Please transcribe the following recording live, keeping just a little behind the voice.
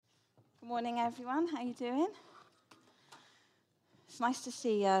Good morning, everyone. How are you doing? It's nice to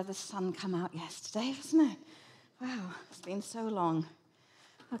see the sun come out yesterday, wasn't it? Wow, it's been so long.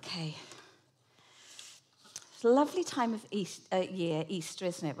 Okay. It's a lovely time of year, Easter,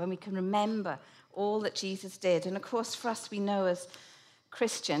 isn't it, when we can remember all that Jesus did. And, of course, for us, we know as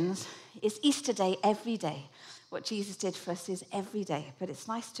Christians, it's Easter Day every day. What Jesus did for us is every day. But it's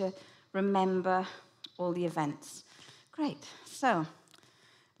nice to remember all the events. Great. So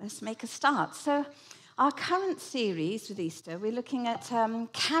let's make a start. So our current series with Easter, we're looking at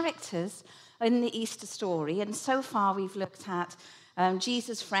characters in the Easter story. And so far we've looked at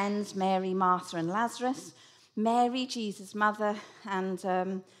Jesus' friends, Mary, Martha, and Lazarus. Mary, Jesus' mother,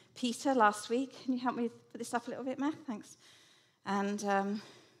 and Peter last week. Can you help me put this up a little bit, Matt? Thanks. And,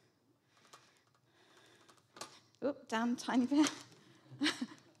 down a tiny bit.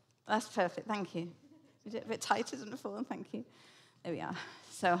 That's perfect, thank you. You did it a bit tighter than before, thank you. There we are.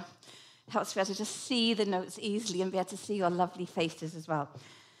 So it helps to be able to just see the notes easily and be able to see your lovely faces as well.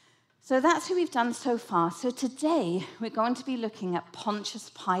 So that's who we've done so far. So today we're going to be looking at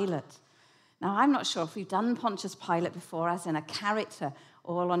Pontius Pilate. Now, I'm not sure if we've done Pontius Pilate before as in a character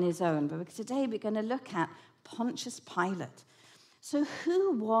all on his own, but today we're going to look at Pontius Pilate. So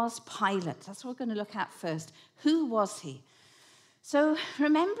who was Pilate? That's what we're going to look at first. Who was he? So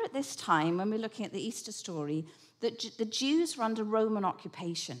remember at this time, when we're looking at the Easter story, that the Jews were under Roman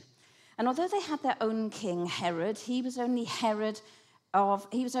occupation. And although they had their own king, Herod, he was only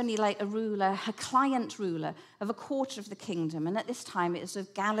like a ruler, a client ruler of a quarter of the kingdom. And at this time, it was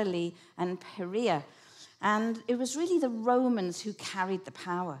of Galilee and Perea. And it was really the Romans who carried the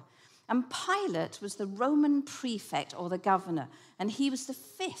power. And Pilate was the Roman prefect or the governor. And he was the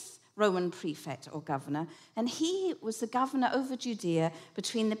fifth Roman prefect or governor. And he was the governor over Judea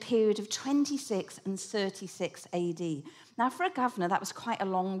between the period of 26 and 36 AD. Now, for a governor, that was quite a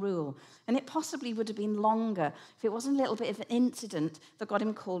long rule. And it possibly would have been longer if it wasn't a little bit of an incident that got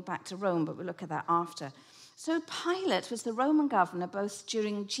him called back to Rome, but we'll look at that after. So Pilate was the Roman governor both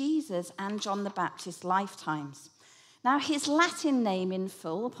during Jesus and John the Baptist's lifetimes. Now, his Latin name in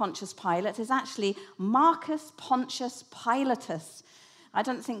full, Pontius Pilate, is actually Marcus Pontius Pilatus. I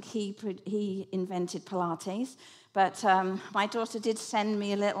don't think he invented Pilates, but my daughter did send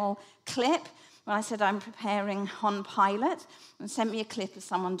me a little clip when I said I'm preparing on Pilate, and sent me a clip of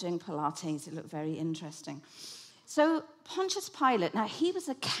someone doing Pilates. It looked very interesting. So Pontius Pilate, now he was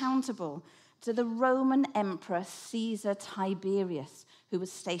accountable to the Roman Emperor Caesar Tiberius, who was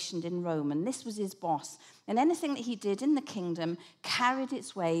stationed in Rome, and this was his boss. And anything that he did in the kingdom carried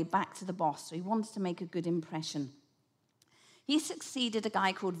its way back to the boss, so he wanted to make a good impression. He succeeded a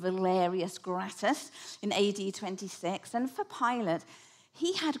guy called Valerius Gratus in AD 26, and for Pilate,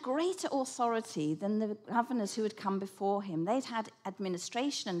 he had greater authority than the governors who had come before him. They'd had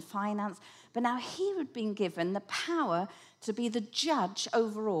administration and finance, but now he had been given the power to be the judge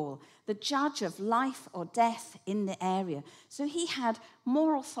overall, the judge of life or death in the area. So he had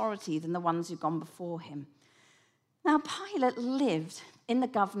more authority than the ones who'd gone before him. Now, Pilate lived in the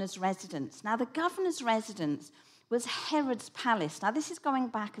governor's residence. Now, the governor's residence was Herod's palace. Now, this is going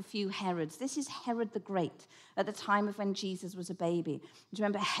back a few Herods. This is Herod the Great at the time of when Jesus was a baby. Do you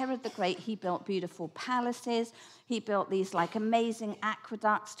remember Herod the Great? He built beautiful palaces. He built these like amazing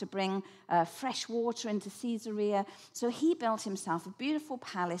aqueducts to bring fresh water into Caesarea. So he built himself a beautiful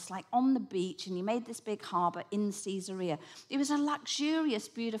palace like on the beach, and he made this big harbor in Caesarea. It was a luxurious,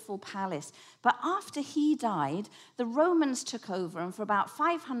 beautiful palace. But after he died, the Romans took over, and for about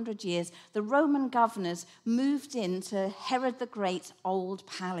 500 years, the Roman governors moved into Herod the Great's old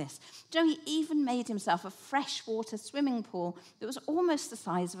palace. You know, he even made himself a freshwater swimming pool that was almost the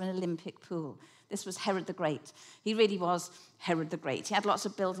size of an Olympic pool. This was Herod the Great. He really was Herod the Great. He had lots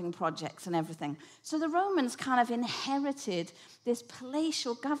of building projects and everything. So the Romans kind of inherited this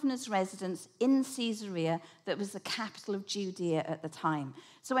palatial governor's residence in Caesarea that was the capital of Judea at the time.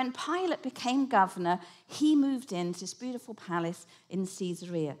 So when Pilate became governor, he moved into this beautiful palace in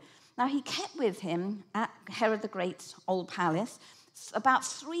Caesarea. Now, he kept with him at Herod the Great's old palace about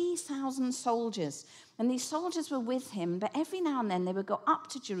 3,000 soldiers. And these soldiers were with him, but every now and then they would go up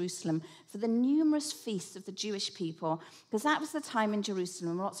to Jerusalem for the numerous feasts of the Jewish people, because that was the time in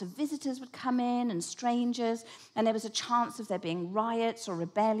Jerusalem where lots of visitors would come in and strangers, and there was a chance of there being riots or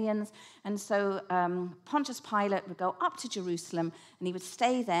rebellions. And so Pontius Pilate would go up to Jerusalem, and he would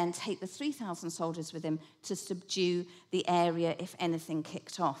stay there and take the 3,000 soldiers with him to subdue the area if anything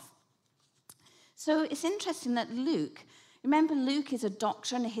kicked off. So it's interesting that Luke, remember Luke is a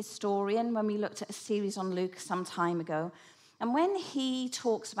doctor and a historian when we looked at a series on Luke some time ago. And when he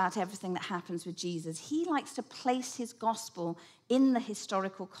talks about everything that happens with Jesus, he likes to place his gospel in the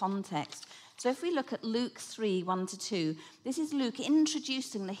historical context. So if we look at Luke 3, 1-2, this is Luke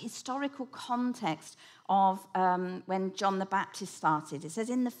introducing the historical context of when John the Baptist started. It says,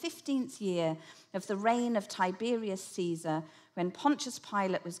 in the 15th year of the reign of Tiberius Caesar, when Pontius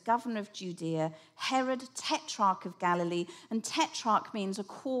Pilate was governor of Judea, Herod, tetrarch of Galilee, and tetrarch means a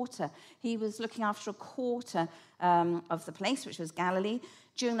quarter. He was looking after a quarter of the place, which was Galilee.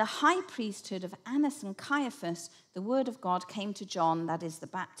 During the high priesthood of Annas and Caiaphas, the word of God came to John, that is the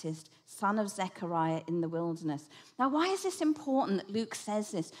Baptist, son of Zechariah, in the wilderness. Now, why is this important that Luke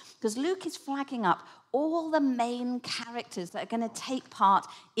says this? Because Luke is flagging up all the main characters that are going to take part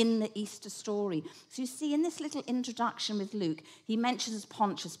in the Easter story. So you see in this little introduction with Luke, he mentions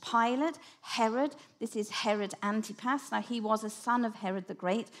Pontius Pilate, Herod. This is Herod Antipas. Now, he was a son of Herod the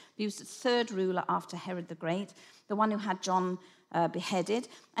Great. He was the third ruler after Herod the Great, the one who had John beheaded,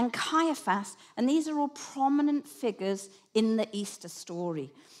 and Caiaphas, and these are all prominent figures in the Easter story.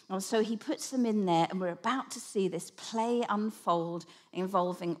 And so he puts them in there, and we're about to see this play unfold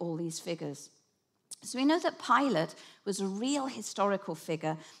involving all these figures. So we know that Pilate was a real historical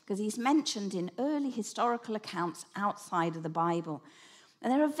figure because he's mentioned in early historical accounts outside of the Bible.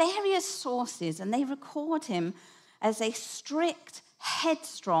 And there are various sources, and they record him as a strict,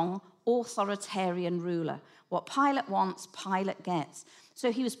 headstrong, authoritarian ruler. What Pilate wants, Pilate gets.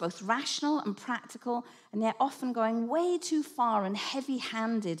 So he was both rational and practical, and yet often going way too far and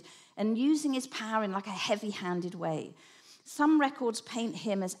heavy-handed and using his power in like a heavy-handed way. Some records paint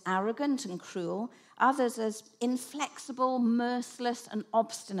him as arrogant and cruel, others as inflexible, merciless, and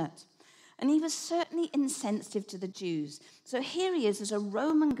obstinate. And he was certainly insensitive to the Jews. So here he is as a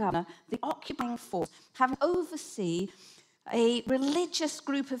Roman governor, the occupying force, having oversee a religious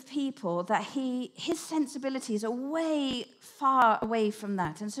group of people that his sensibilities are way far away from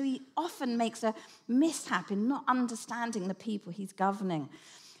that. And so he often makes a mishap in not understanding the people he's governing.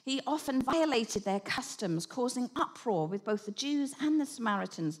 He often violated their customs, causing uproar with both the Jews and the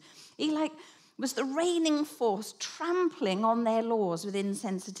Samaritans. He was the reigning force, trampling on their laws with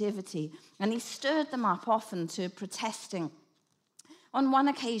insensitivity, and he stirred them up often to protesting. On one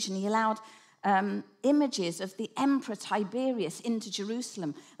occasion, he allowed images of the Emperor Tiberius into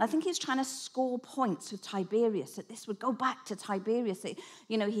Jerusalem. And I think he was trying to score points with Tiberius, that this would go back to Tiberius.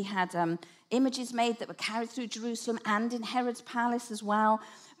 He had images made that were carried through Jerusalem and in Herod's palace as well.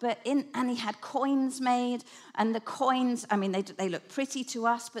 And he had coins made, and the coins, they look pretty to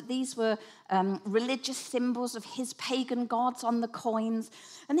us, but these were religious symbols of his pagan gods on the coins.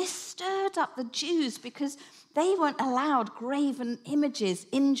 And this stirred up the Jews because they weren't allowed graven images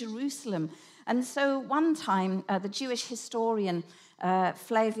in Jerusalem. And so one time, the Jewish historian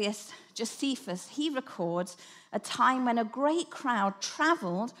Flavius Josephus, he records a time when a great crowd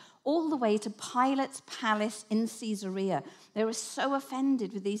traveled all the way to Pilate's palace in Caesarea. They were so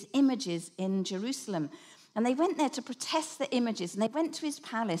offended with these images in Jerusalem. And they went there to protest the images, and they went to his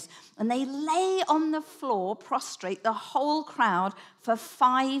palace, and they lay on the floor, prostrate, the whole crowd, for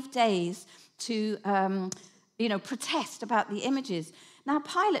 5 days to protest about the images. Now,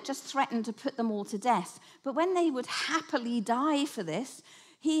 Pilate just threatened to put them all to death, but when they would happily die for this,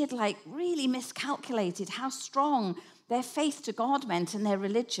 he had really miscalculated how strong their faith to God meant and their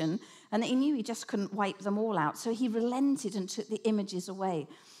religion, and he knew he just couldn't wipe them all out, so he relented and took the images away.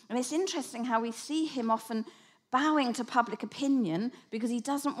 And it's interesting how we see him often bowing to public opinion because he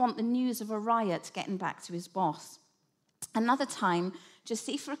doesn't want the news of a riot getting back to his boss. Another time,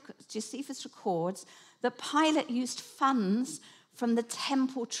 Josephus records that Pilate used funds from the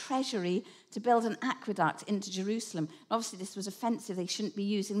temple treasury to build an aqueduct into Jerusalem. And obviously, this was offensive. They shouldn't be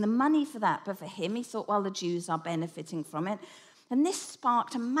using the money for that. But for him, he thought, well, the Jews are benefiting from it. And this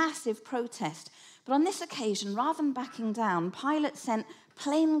sparked a massive protest. But on this occasion, rather than backing down, Pilate sent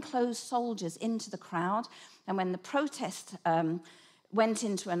plainclothes soldiers into the crowd. And when the protest went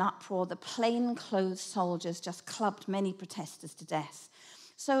into an uproar, the plainclothes soldiers just clubbed many protesters to death.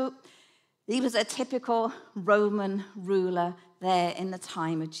 So he was a typical Roman ruler there in the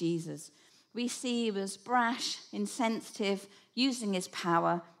time of Jesus. We see he was brash, insensitive, using his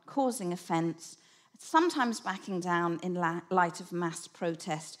power, causing offense, sometimes backing down in light of mass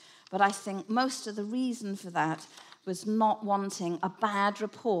protest. But I think most of the reason for that was not wanting a bad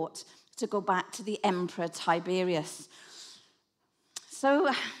report to go back to the Emperor Tiberius.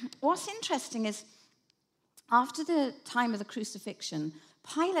 So what's interesting is after the time of the crucifixion,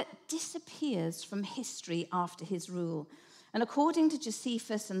 Pilate disappears from history after his rule. And according to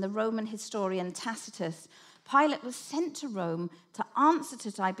Josephus and the Roman historian Tacitus, Pilate was sent to Rome to answer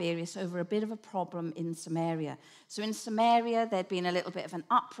to Tiberius over a bit of a problem in Samaria. So in Samaria, there'd been a little bit of an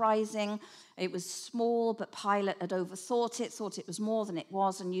uprising. It was small, but Pilate had overthought it, thought it was more than it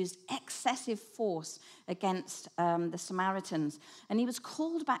was, and used excessive force against the Samaritans. And he was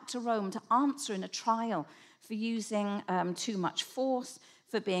called back to Rome to answer in a trial for using too much force,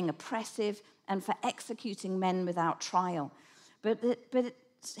 for being oppressive, and for executing men without trial. But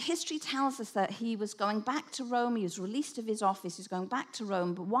history tells us that he was going back to Rome. He was released of his office. He was going back to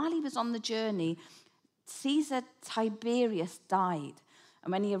Rome. But while he was on the journey, Caesar Tiberius died.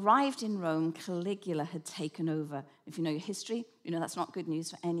 And when he arrived in Rome, Caligula had taken over. If you know your history, you know that's not good news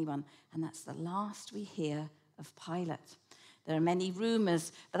for anyone. And that's the last we hear of Pilate. There are many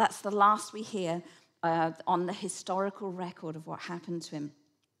rumors, but that's the last we hear on the historical record of what happened to him.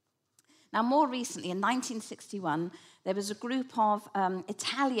 Now, more recently, in 1961, there was a group of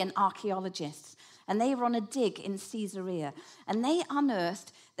Italian archaeologists, and they were on a dig in Caesarea, and they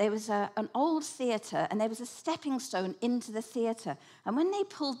unearthed there was an old theatre, and there was a stepping stone into the theatre. And when they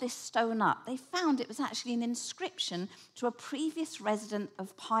pulled this stone up, they found it was actually an inscription to a previous resident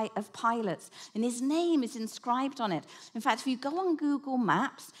of Pilate's, and his name is inscribed on it. In fact, if you go on Google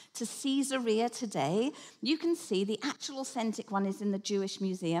Maps to Caesarea today, you can see the actual authentic one is in the Jewish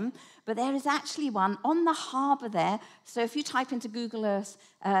Museum, but there is actually one on the harbour there. So if you type into Google Earth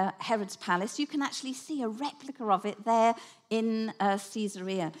Herod's Palace, you can actually see a replica of it there in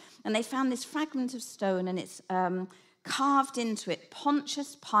Caesarea. And they found this fragment of stone, and it's carved into it,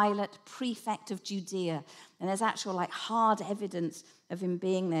 Pontius Pilate, prefect of Judea. And there's actual hard evidence of him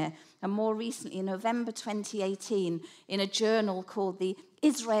being there. And more recently, in November 2018, in a journal called the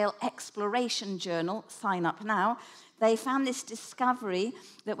Israel Exploration Journal, sign up now, they found this discovery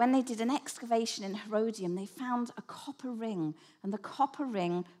that when they did an excavation in Herodium, they found a copper ring, and the copper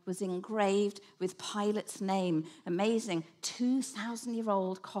ring was engraved with Pilate's name. Amazing,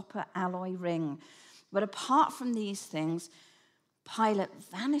 2,000-year-old copper alloy ring. But apart from these things, Pilate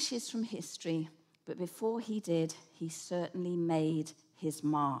vanishes from history, but before he did, he certainly made his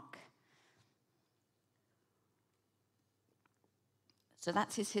mark. So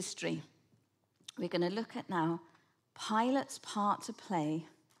that's his history. We're going to look at now Pilate's part to play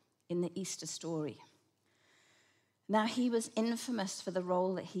in the Easter story. Now, he was infamous for the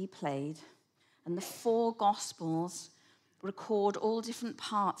role that he played, and the 4 Gospels record all different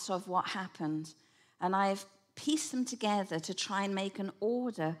parts of what happened, and I've pieced them together to try and make an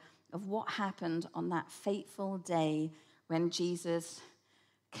order of what happened on that fateful day when Jesus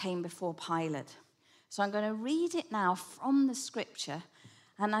came before Pilate. So I'm going to read it now from the scripture,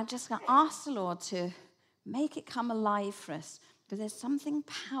 and I'm just going to ask the Lord to make it come alive for us, because there's something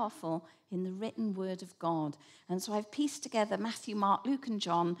powerful in the written word of God. And so I've pieced together Matthew, Mark, Luke, and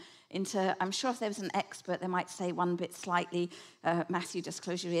John into, I'm sure if there was an expert, they might say one bit slightly, Matthew, just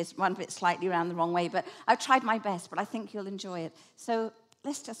close your ears, one bit slightly around the wrong way, but I've tried my best, but I think you'll enjoy it. So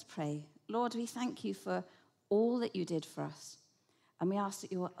let's just pray. Lord, we thank you for all that you did for us. And we ask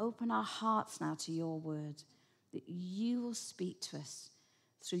that you will open our hearts now to your word, that you will speak to us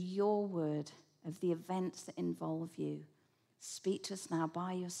through your word of the events that involve you. Speak to us now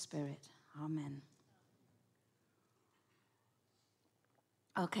by your Spirit. Amen.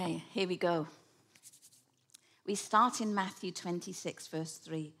 Okay, here we go. We start in Matthew 26, verse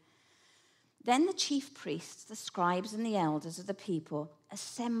 3. Then the chief priests, the scribes, and the elders of the people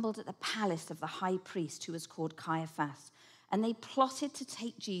assembled at the palace of the high priest, who was called Caiaphas, and they plotted to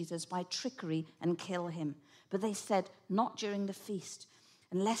take Jesus by trickery and kill him. But they said, not during the feast,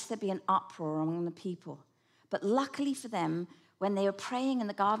 unless there be an uproar among the people. But luckily for them, when they were praying in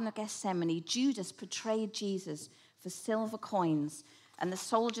the Garden of Gethsemane, Judas betrayed Jesus for silver coins, and the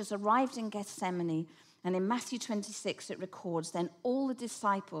soldiers arrived in Gethsemane, and in Matthew 26 it records, then all the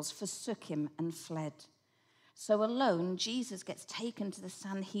disciples forsook him and fled. So alone, Jesus gets taken to the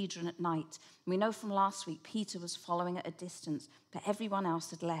Sanhedrin at night. We know from last week, Peter was following at a distance, but everyone else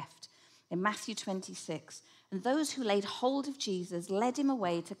had left. In Matthew 26, and those who laid hold of Jesus led him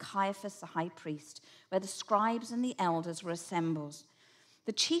away to Caiaphas the high priest, where the scribes and the elders were assembled.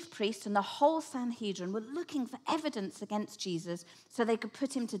 The chief priests and the whole Sanhedrin were looking for evidence against Jesus so they could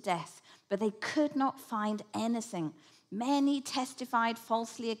put him to death, but they could not find anything. Many testified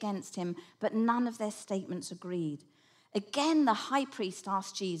falsely against him, but none of their statements agreed. Again, the high priest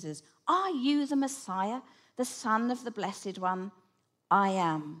asked Jesus, "Are you the Messiah, the Son of the Blessed One?" "I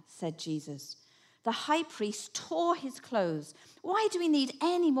am," said Jesus. The high priest tore his clothes. "Why do we need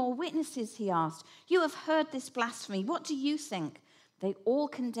any more witnesses?" he asked. "You have heard this blasphemy. What do you think?" They all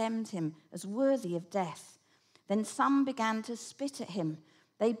condemned him as worthy of death. Then some began to spit at him.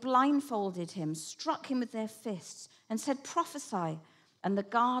 They blindfolded him, struck him with their fists, and said, "Prophesy." And the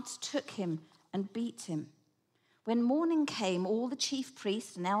guards took him and beat him. When morning came, all the chief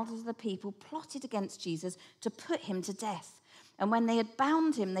priests and elders of the people plotted against Jesus to put him to death. And when they had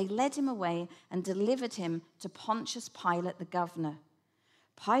bound him, they led him away and delivered him to Pontius Pilate, the governor.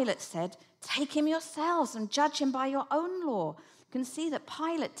 Pilate said, "Take him yourselves and judge him by your own law." You can see that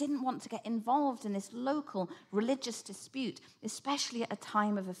Pilate didn't want to get involved in this local religious dispute, especially at a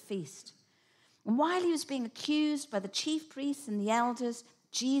time of a feast. And while he was being accused by the chief priests and the elders,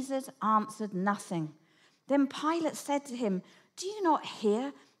 Jesus answered nothing. Then Pilate said to him, "Do you not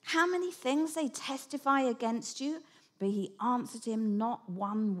hear how many things they testify against you?" But he answered him not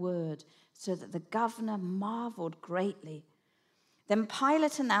one word, so that the governor marveled greatly. Then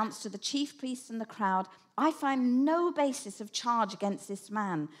Pilate announced to the chief priests and the crowd, "I find no basis of charge against this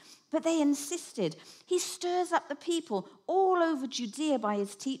man." But they insisted, "He stirs up the people all over Judea by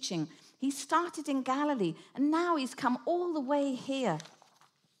his teaching. He started in Galilee, and now he's come all the way here."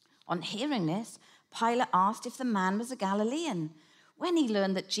 On hearing this, Pilate asked if the man was a Galilean. When he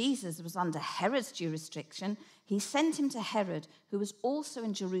learned that Jesus was under Herod's jurisdiction, he sent him to Herod, who was also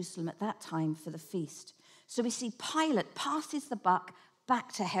in Jerusalem at that time for the feast. So we see Pilate passes the buck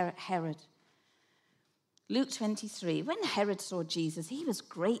back to Herod. Luke 23, when Herod saw Jesus, he was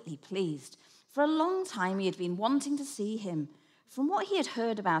greatly pleased. For a long time he had been wanting to see him. From what he had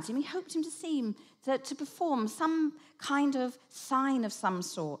heard about him, he hoped him to see him, to perform some kind of sign of some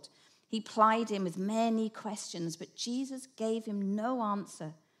sort. He plied him with many questions, but Jesus gave him no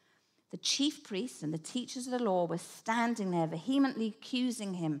answer. The chief priests and the teachers of the law were standing there, vehemently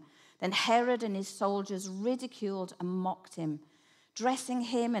accusing him. Then Herod and his soldiers ridiculed and mocked him. Dressing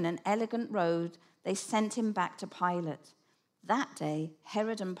him in an elegant robe, they sent him back to Pilate. That day,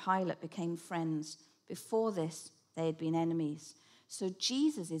 Herod and Pilate became friends. Before this, they had been enemies. So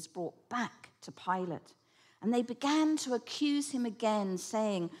Jesus is brought back to Pilate. And they began to accuse him again,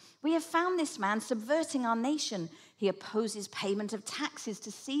 saying, "We have found this man subverting our nation. He opposes payment of taxes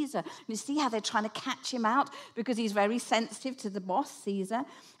to Caesar." You see how they're trying to catch him out because he's very sensitive to the boss, Caesar.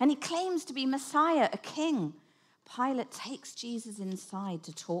 And he claims to be Messiah, a king. Pilate takes Jesus inside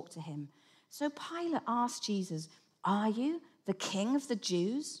to talk to him. So Pilate asked Jesus, "Are you the king of the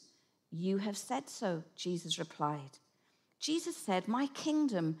Jews?" "You have said so," Jesus replied. Jesus said, "My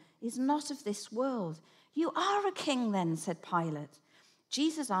kingdom is not of this world." "You are a king then," said Pilate.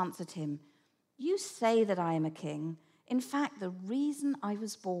 Jesus answered him, "You say that I am a king. In fact, the reason I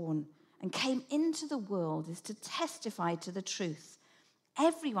was born and came into the world is to testify to the truth.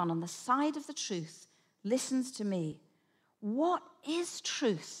 Everyone on the side of the truth listens to me." "What is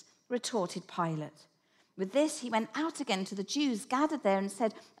truth?" retorted Pilate. With this, he went out again to the Jews gathered there and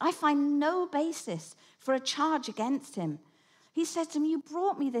said, "I find no basis for a charge against him." He said to them, "You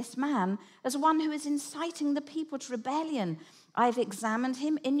brought me this man as one who is inciting the people to rebellion. I've examined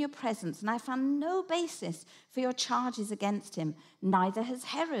him in your presence, and I found no basis for your charges against him. Neither has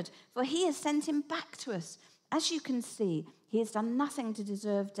Herod, for he has sent him back to us. As you can see, he has done nothing to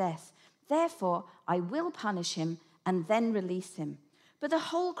deserve death. Therefore, I will punish him and then release him." But the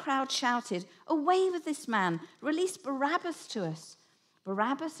whole crowd shouted, "Away with this man! Release Barabbas to us!"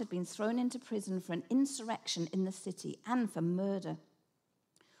 Barabbas had been thrown into prison for an insurrection in the city and for murder.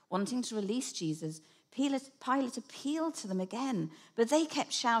 Wanting to release Jesus, Pilate appealed to them again, but they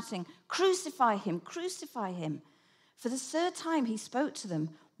kept shouting, "Crucify him, crucify him." For the third time he spoke to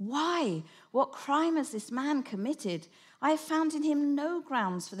them, "Why? What crime has this man committed? I have found in him no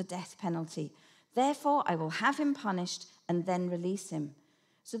grounds for the death penalty. Therefore I will have him punished and then release him."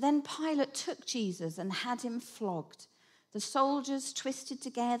 So then Pilate took Jesus and had him flogged. The soldiers twisted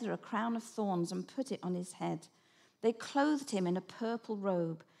together a crown of thorns and put it on his head. They clothed him in a purple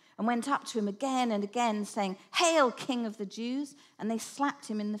robe and went up to him again and again, saying, "Hail, King of the Jews!" And they slapped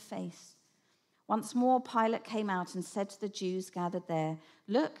him in the face. Once more Pilate came out and said to the Jews gathered there,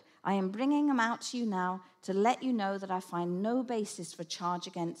 "Look, I am bringing him out to you now to let you know that I find no basis for charge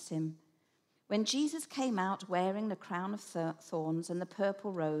against him." When Jesus came out wearing the crown of thorns and the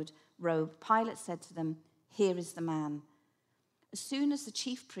purple robe, Pilate said to them, "Here is the man." As soon as the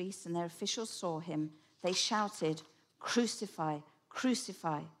chief priests and their officials saw him, they shouted, "Crucify,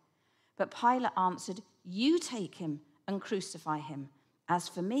 crucify." But Pilate answered, "You take him and crucify him. As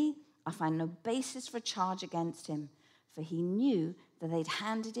for me, I find no basis for a charge against him." For he knew that they'd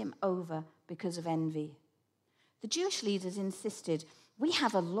handed him over because of envy. The Jewish leaders insisted, "We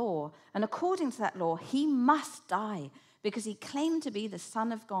have a law, and according to that law, he must die because he claimed to be the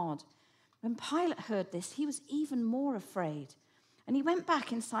Son of God." When Pilate heard this, he was even more afraid. And he went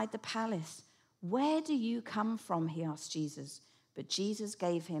back inside the palace. "Where do you come from?" he asked Jesus. But Jesus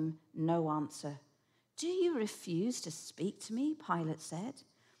gave him no answer. "Do you refuse to speak to me?" Pilate said.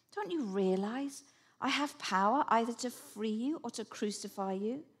 "Don't you realize I have power either to free you or to crucify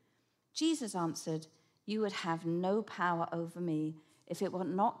you?" Jesus answered, "You would have no power over me if it were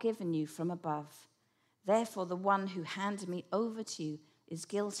not given you from above. Therefore, the one who handed me over to you is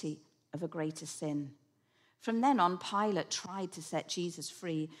guilty of a greater sin." From then on, Pilate tried to set Jesus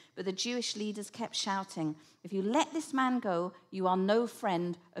free, but the Jewish leaders kept shouting, "If you let this man go, you are no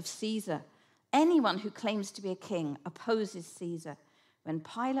friend of Caesar. Anyone who claims to be a king opposes Caesar." When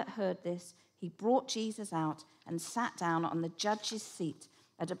Pilate heard this, he brought Jesus out and sat down on the judge's seat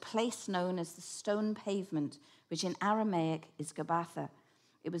at a place known as the Stone Pavement, which in Aramaic is Gabbatha.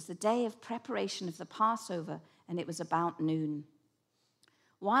 It was the day of preparation of the Passover, and it was about noon.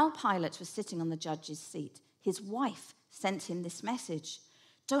 While Pilate was sitting on the judge's seat, his wife sent him this message: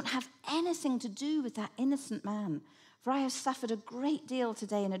 "Don't have anything to do with that innocent man, for I have suffered a great deal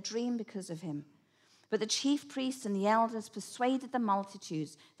today in a dream because of him." But the chief priests and the elders persuaded the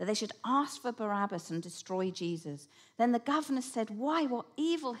multitudes that they should ask for Barabbas and destroy Jesus. Then the governor said, "Why, what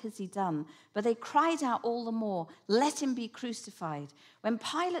evil has he done?" But they cried out all the more, "Let him be crucified." When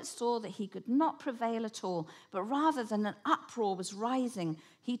Pilate saw that he could not prevail at all, but rather than an uproar was rising,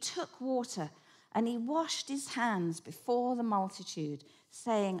 he took water and he washed his hands before the multitude,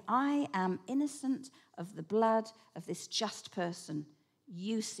 saying, "I am innocent of the blood of this just person.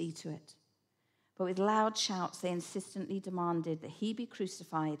 You see to it." But with loud shouts, they insistently demanded that he be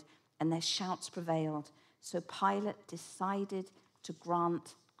crucified, and their shouts prevailed. So Pilate decided to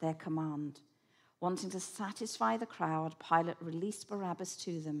grant their command. Wanting to satisfy the crowd, Pilate released Barabbas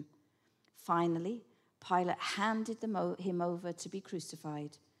to them. Finally, Pilate handed him over to be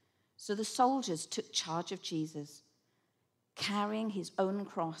crucified. So the soldiers took charge of Jesus. Carrying his own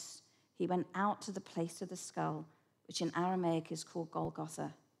cross, he went out to the place of the skull, which in Aramaic is called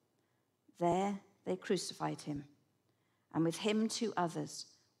Golgotha. There they crucified him, and with him 2 others,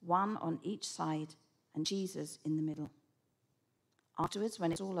 one on each side, and Jesus in the middle. Afterwards,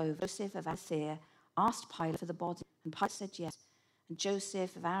 when it was all over, Joseph of Arimathea asked Pilate for the body, and Pilate said yes. And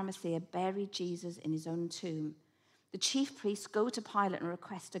Joseph of Arimathea buried Jesus in his own tomb. The chief priests go to Pilate and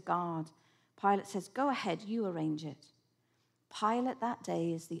request a guard. Pilate says, "Go ahead, you arrange it." Pilate that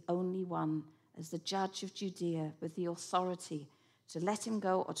day is the only one, as the judge of Judea, with the authority to let him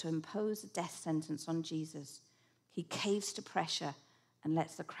go or to impose a death sentence on Jesus. He caves to pressure and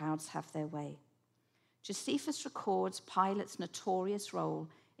lets the crowds have their way. Josephus records Pilate's notorious role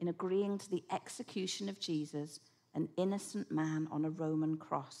in agreeing to the execution of Jesus, an innocent man on a Roman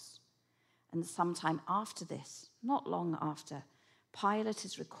cross. And sometime after this, not long after, Pilate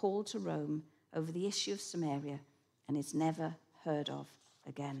is recalled to Rome over the issue of Samaria and is never heard of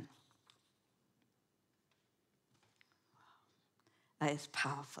again. That is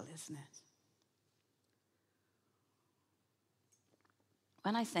powerful, isn't it?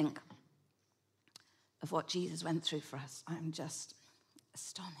 When I think of what Jesus went through for us, I'm just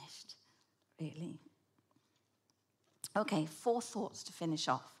astonished, really. Okay, 4 thoughts to finish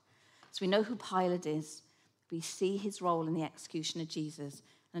off. So we know who Pilate is. We see his role in the execution of Jesus.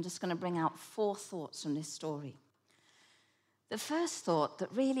 And I'm just going to bring out 4 thoughts from this story. The first thought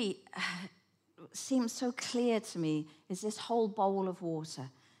that really seems so clear to me is this whole bowl of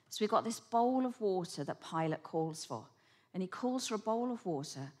water. So we've got this bowl of water that Pilate calls for. And he calls for a bowl of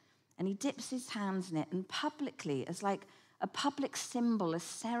water, and he dips his hands in it, and publicly, as like a public symbol, a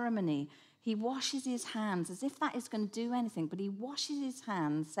ceremony, he washes his hands as if that is going to do anything, but he washes his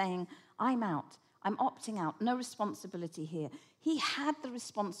hands saying, "I'm out. I'm opting out. No responsibility here." He had the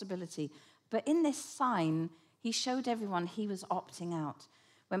responsibility, but in this sign, he showed everyone he was opting out.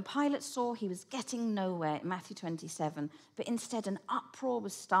 When Pilate saw he was getting nowhere in Matthew 27, but instead an uproar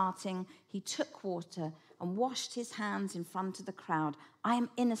was starting, he took water and washed his hands in front of the crowd. "I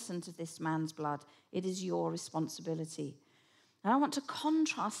am innocent of this man's blood. It is your responsibility." And I want to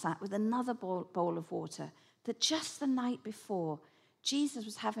contrast that with another bowl of water that just the night before, Jesus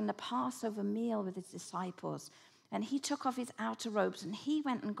was having the Passover meal with his disciples, and he took off his outer robes and he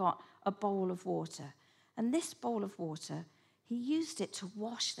went and got a bowl of water. And this bowl of water, he used it to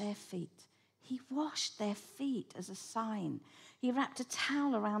wash their feet. He washed their feet as a sign. He wrapped a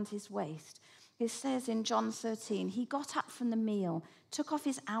towel around his waist. It says in John 13, he got up from the meal, took off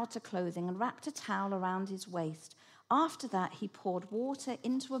his outer clothing and wrapped a towel around his waist. After that, he poured water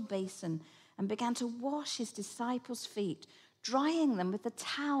into a basin and began to wash his disciples' feet, drying them with the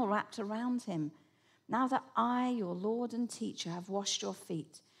towel wrapped around him. "Now that I, your Lord and teacher, have washed your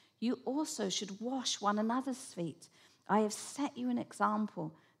feet, you also should wash one another's feet. I have set you an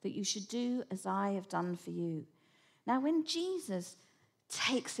example that you should do as I have done for you." Now, when Jesus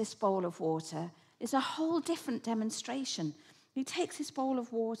takes this bowl of water, it's a whole different demonstration. He takes this bowl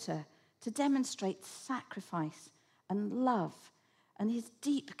of water to demonstrate sacrifice and love and his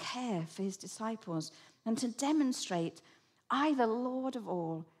deep care for his disciples, and to demonstrate, I, the Lord of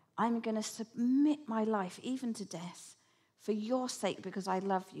all, I'm going to submit my life even to death for your sake because I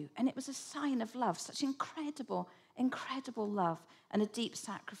love you. And it was a sign of love, such incredible, incredible love and a deep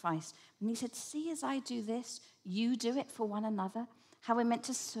sacrifice. And he said, see, as I do this, you do it for one another, how we're meant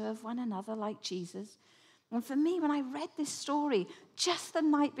to serve one another like Jesus. And for me, when I read this story just the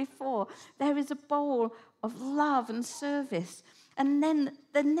night before, there is a bowl of love and service. And then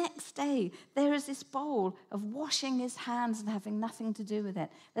the next day, there is this bowl of washing his hands and having nothing to do with it.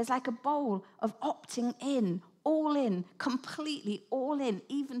 There's like a bowl of opting in, all in, completely all in,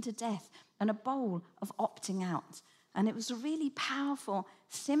 even to death, and a bowl of opting out. And it was a really powerful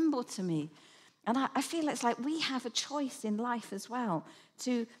symbol to me. And I feel it's like we have a choice in life as well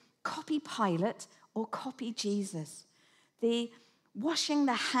to copy Pilate or copy Jesus. The washing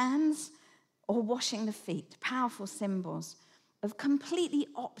the hands or washing the feet, powerful symbols of completely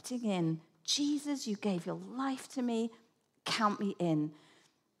opting in. Jesus, you gave your life to me, count me in.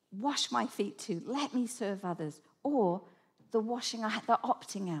 Wash my feet too, let me serve others. Or the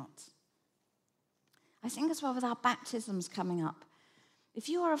opting out. I think as well with our baptisms coming up, if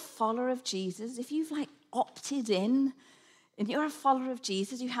you are a follower of Jesus, if you've opted in, and you're a follower of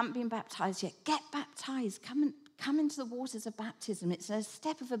Jesus, you haven't been baptized yet, get baptized. Come into the waters of baptism. It's a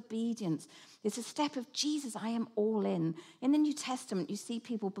step of obedience. It's a step of Jesus, I am all in. In the New Testament, you see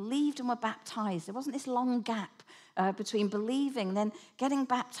people believed and were baptized. There wasn't this long gap between believing, then getting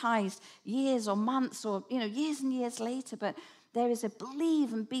baptized years or months or years and years later. But there is a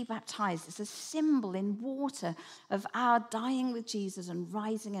believe and be baptized. It's a symbol in water of our dying with Jesus and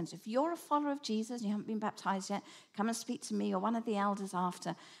rising in. So if you're a follower of Jesus and you haven't been baptized yet, come and speak to me or one of the elders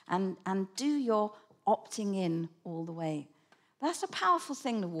after and do your opting in all the way. That's a powerful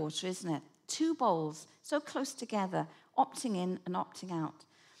thing, the water, isn't it? Two bowls, so close together, opting in and opting out.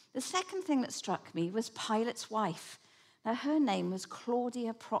 The second thing that struck me was Pilate's wife. Now, her name was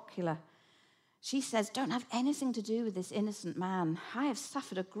Claudia Procula. She says, don't have anything to do with this innocent man. I have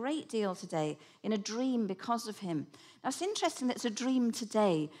suffered a great deal today in a dream because of him. Now, it's interesting that it's a dream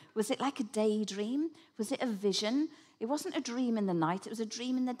today. Was it like a daydream? Was it a vision? It wasn't a dream in the night. It was a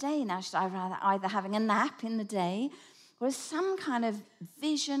dream in the day. Now, she's either having a nap in the day or some kind of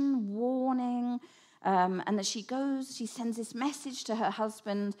vision, warning, and that she sends this message to her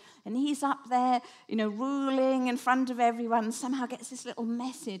husband, and he's up there, ruling in front of everyone, and somehow gets this little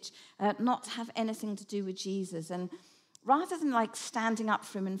message not to have anything to do with Jesus. And rather than standing up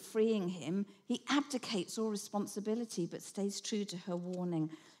for him and freeing him, he abdicates all responsibility but stays true to her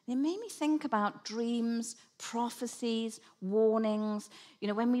warning. It made me think about dreams, prophecies, warnings.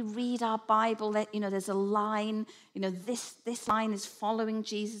 When we read our Bible, that there's a line. This line is following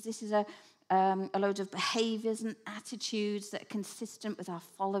Jesus. This is a load of behaviors and attitudes that are consistent with our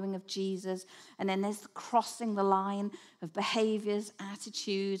following of Jesus. And then there's crossing the line of behaviors,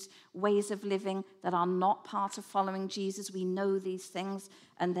 attitudes, ways of living that are not part of following Jesus. We know these things,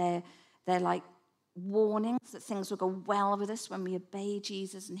 and they're like warnings that things will go well with us when we obey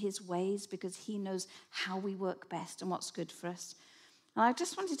Jesus and his ways, because he knows how we work best and what's good for us. And I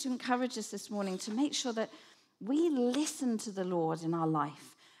just wanted to encourage us this morning to make sure that we listen to the Lord in our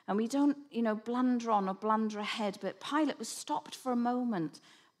life. And we don't, blunder on or blunder ahead. But Pilate was stopped for a moment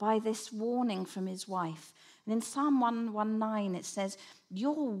by this warning from his wife. And in Psalm 119, it says,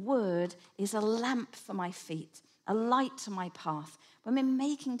 your word is a lamp for my feet, a light to my path. When we're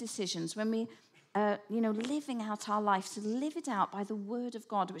making decisions, when we living out our life, to live it out by the word of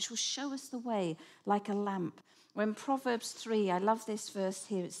God, which will show us the way like a lamp. Or in Proverbs 3, I love this verse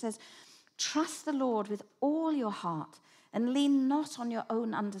here. It says, trust the Lord with all your heart and lean not on your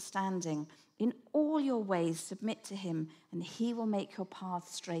own understanding. In all your ways submit to him, and he will make your path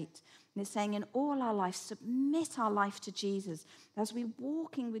straight. And it's saying in all our life, submit our life to Jesus. As we're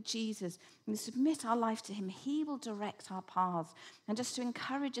walking with Jesus and we submit our life to him, he will direct our paths. And just to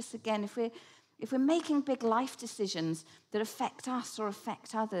encourage us again, if we're making big life decisions that affect us or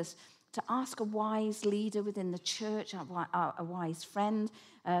affect others, to ask a wise leader within the church, a wise friend,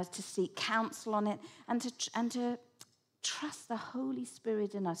 to seek counsel on it, and to trust the Holy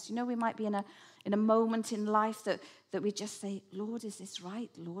Spirit in us. We might be in a moment in life that we just say, Lord, is this right?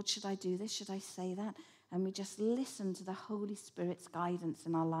 Lord, should I do this? Should I say that? And we just listen to the Holy Spirit's guidance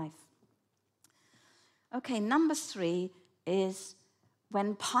in our life. Okay, number 3 is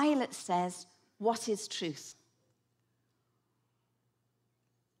when Pilate says, what is truth?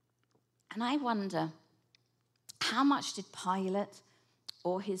 And I wonder, How much did Pilate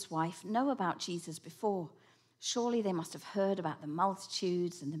or his wife know about Jesus before? Surely they must have heard about the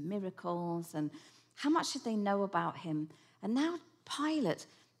multitudes and the miracles, and how much did they know about him? And now Pilate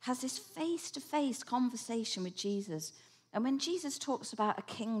has this face-to-face conversation with Jesus. And when Jesus talks about a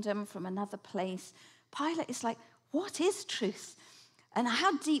kingdom from another place, Pilate is like, what is truth? And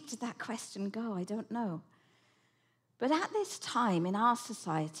how deep did that question go? I don't know. But at this time in our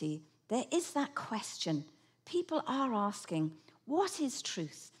society, there is that question. People are asking, what is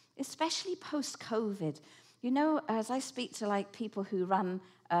truth? Especially post-COVID. You know, as I speak to people who run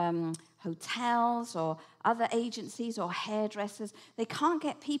hotels or other agencies or hairdressers, they can't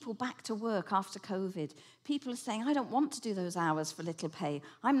get people back to work after COVID. People are saying, I don't want to do those hours for little pay.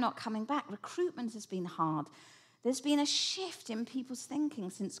 I'm not coming back. Recruitment has been hard. There's been a shift in people's thinking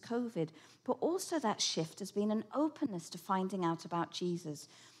since COVID, but also that shift has been an openness to finding out about Jesus.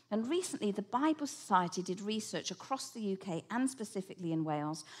 And recently, the Bible Society did research across the UK and specifically in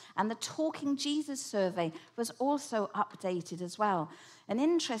Wales, and the Talking Jesus survey was also updated as well. And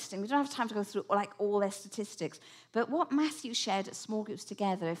interesting, we don't have time to go through all their statistics, but what Matthew shared at Small Groups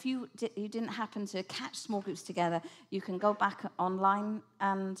Together, if you didn't happen to catch Small Groups Together, you can go back online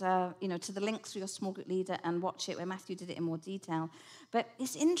and to the links for your small group leader and watch it where Matthew did it in more detail. But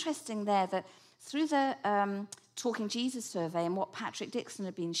it's interesting there that through the Talking Jesus survey and what Patrick Dixon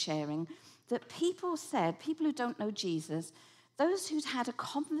had been sharing, that people who don't know Jesus, those who'd had a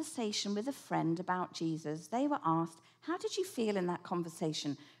conversation with a friend about Jesus, they were asked, how did you feel in that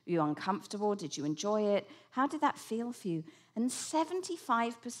conversation? Were you uncomfortable? Did you enjoy it? How did that feel for you? And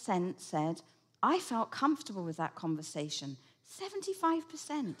 75% said, I felt comfortable with that conversation.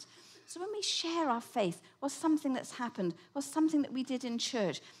 75%. So when we share our faith or something that's happened or something that we did in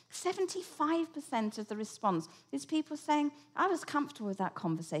church, 75% of the response is people saying, I was comfortable with that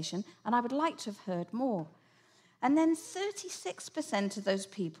conversation and I would like to have heard more. And then 36% of those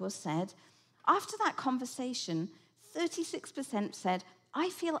people said, after that conversation, 36% said, I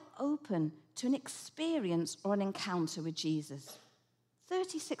feel open to an experience or an encounter with Jesus.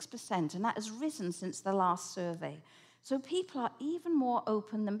 36%, and that has risen since the last survey. So people are even more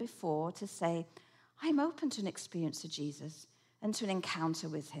open than before to say, I'm open to an experience of Jesus and to an encounter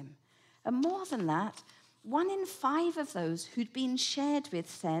with him. And more than that, 1 in 5 of those who'd been shared with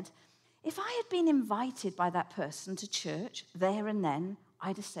said, if I had been invited by that person to church there and then,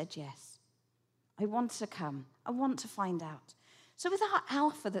 I'd have said yes. I want to come. I want to find out. So with our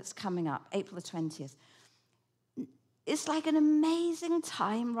Alpha that's coming up, April the 20th, it's like an amazing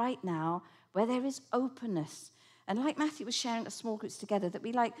time right now where there is openness. And like Matthew was sharing at Small Groups Together, that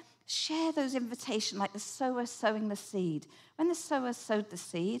we share those invitations like the sower sowing the seed. When the sower sowed the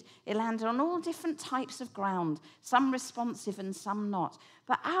seed, it landed on all different types of ground, some responsive and some not.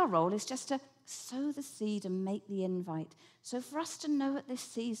 But our role is just to sow the seed and make the invite. So for us to know at this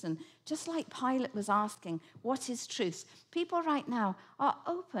season, just like Pilate was asking, what is truth? People right now are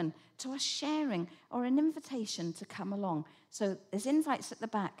open to us sharing or an invitation to come along. So there's invites at the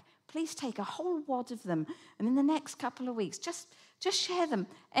back. Please take a whole wad of them, and in the next couple of weeks, just share them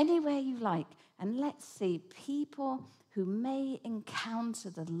anywhere you like, and let's see people who may encounter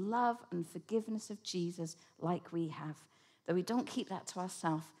the love and forgiveness of Jesus like we have. That we don't keep that to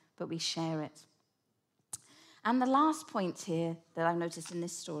ourselves, but we share it. And the last point here that I noticed in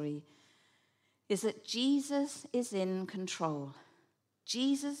this story is that Jesus is in control.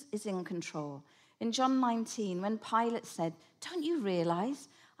 Jesus is in control. In John 19, when Pilate said, don't you realize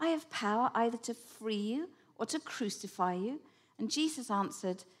I have power either to free you or to crucify you? And Jesus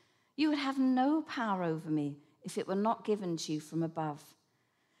answered, you would have no power over me if it were not given to you from above.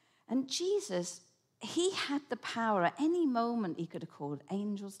 And Jesus, he had the power. At any moment, he could have called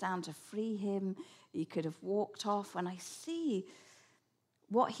angels down to free him. He could have walked off. When I see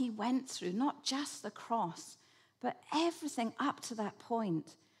what he went through, not just the cross, but everything up to that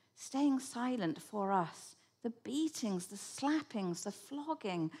point, staying silent for us, the beatings, the slappings, the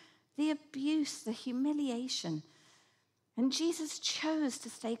flogging, the abuse, the humiliation. And Jesus chose to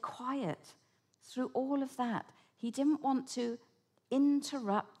stay quiet through all of that. He didn't want to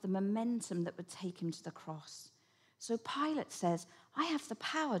interrupt the momentum that would take him to the cross. So Pilate says, I have the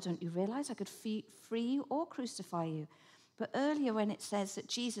power, don't you realize? I could free you or crucify you. But earlier when it says that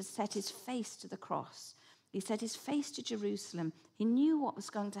Jesus set his face to the cross, he set his face to Jerusalem, he knew what was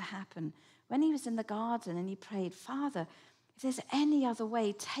going to happen. When he was in the garden and he prayed, Father, if there's any other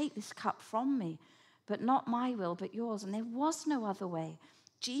way, take this cup from me, but not my will, but yours. And there was no other way.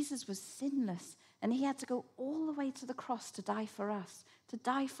 Jesus was sinless, and he had to go all the way to the cross to die for us, to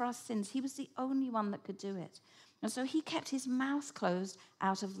die for our sins. He was the only one that could do it. And so he kept his mouth closed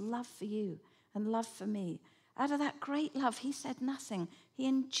out of love for you and love for me. Out of that great love, he said nothing. He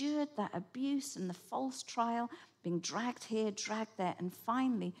endured that abuse and the false trial, being dragged here, dragged there, and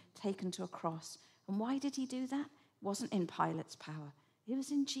finally taken to a cross. And why did he do that? It wasn't in Pilate's power. It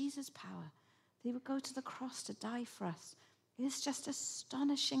was in Jesus' power. He would go to the cross to die for us. It's just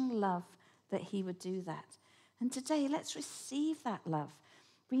astonishing love that he would do that. And today, let's receive that love.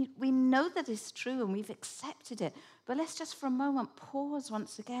 We know that it's true and we've accepted it. But let's just for a moment pause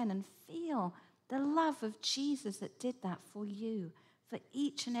once again and feel the love of Jesus that did that for you, for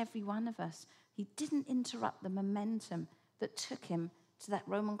each and every one of us. He didn't interrupt the momentum that took him to that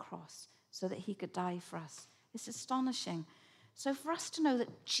Roman cross so that he could die for us. It's astonishing. So for us to know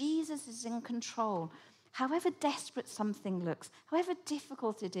that Jesus is in control, however desperate something looks, however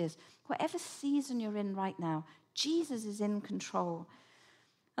difficult it is, whatever season you're in right now, Jesus is in control.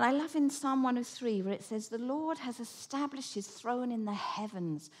 And I love in Psalm 103 where it says, the Lord has established his throne in the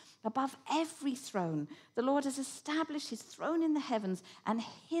heavens, above every throne. The Lord has established his throne in the heavens, and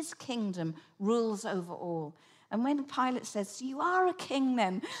his kingdom rules over all. And when Pilate says, so you are a king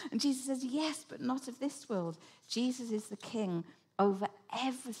then? And Jesus says, yes, but not of this world. Jesus is the king over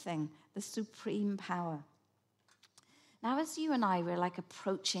everything, the supreme power. Now, as you and I, we're like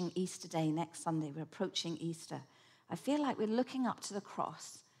approaching Easter Day next Sunday. We're approaching Easter. I feel like we're looking up to the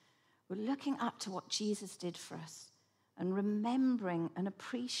cross. We're looking up to what Jesus did for us and remembering and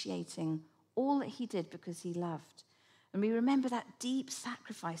appreciating all that he did because he loved. And we remember that deep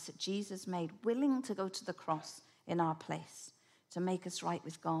sacrifice that Jesus made, willing to go to the cross in our place to make us right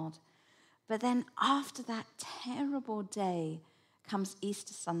with God. But then after that terrible day comes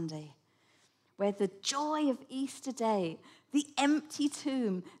Easter Sunday, where the joy of Easter Day, the empty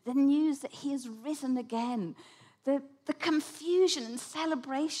tomb, the news that he has risen again, the confusion and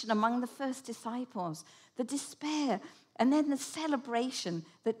celebration among the first disciples, the despair, and then the celebration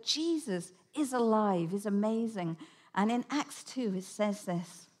that Jesus is alive is amazing. And in Acts 2, it says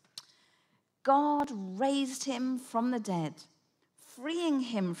this, God raised him from the dead, freeing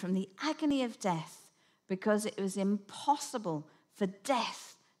him from the agony of death because it was impossible for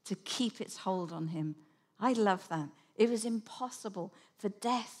death to keep its hold on him. I love that. It was impossible for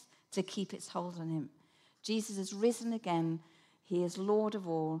death to keep its hold on him. Jesus has risen again. He is Lord of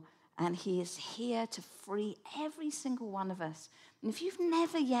all, and he is here to free every single one of us. And if you've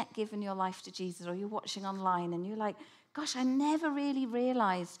never yet given your life to Jesus, or you're watching online and you're like, gosh, I never really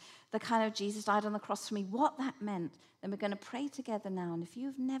realized the kind of Jesus died on the cross for me, what that meant, then we're going to pray together now. And if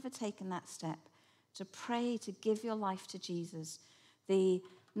you've never taken that step to pray, to give your life to Jesus,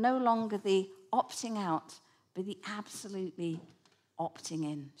 no longer the opting out, but the absolutely opting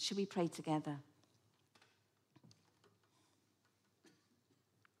in. Should we pray together?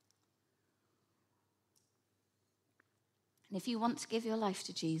 And if you want to give your life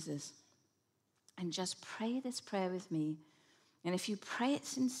to Jesus, and just pray this prayer with me, and if you pray it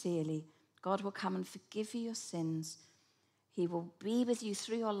sincerely, God will come and forgive you your sins. He will be with you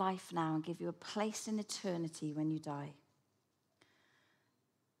through your life now and give you a place in eternity when you die.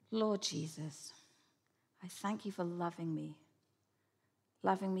 Lord Jesus, I thank you for loving me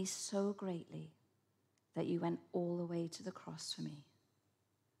so greatly that you went all the way to the cross for me.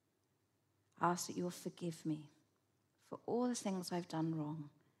 I ask that you will forgive me for all the things I've done wrong.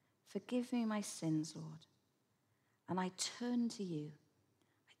 Forgive me my sins, Lord. And I turn to you.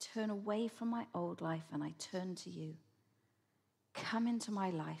 I turn away from my old life and I turn to you. Come into my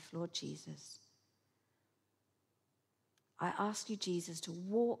life, Lord Jesus. I ask you, Jesus, to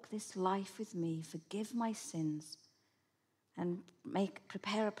walk this life with me, forgive my sins, and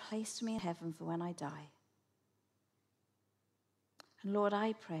prepare a place for me in heaven for when I die. And Lord,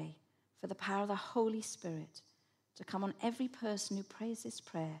 I pray for the power of the Holy Spirit to come on every person who prays this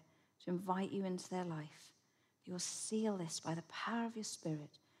prayer, to invite you into their life. You will seal this by the power of your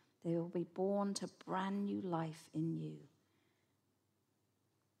Spirit. They will be born to brand new life in you.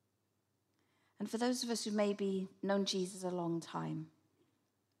 And for those of us who maybe known Jesus a long time,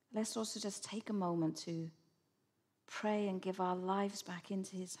 let's also just take a moment to pray and give our lives back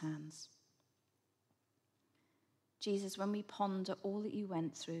into his hands. Jesus, when we ponder all that you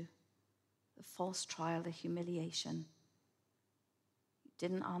went through, the false trial, the humiliation, you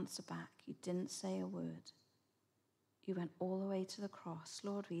didn't answer back. You didn't say a word. You went all the way to the cross.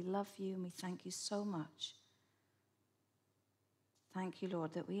 Lord, we love you and we thank you so much. Thank you,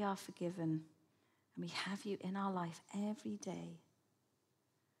 Lord, that we are forgiven and we have you in our life every day.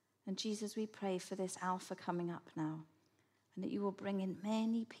 And Jesus, we pray for this Alpha coming up now, and that you will bring in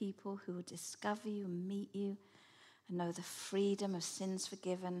many people who will discover you and meet you and know the freedom of sins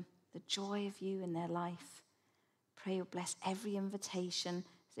forgiven, the joy of you in their life. Pray you'll bless every invitation,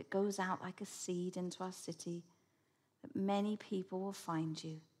 as it goes out like a seed into our city, that many people will find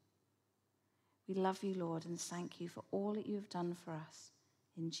you. We love you, Lord, and thank you for all that you have done for us.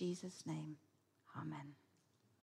 In Jesus' name, amen.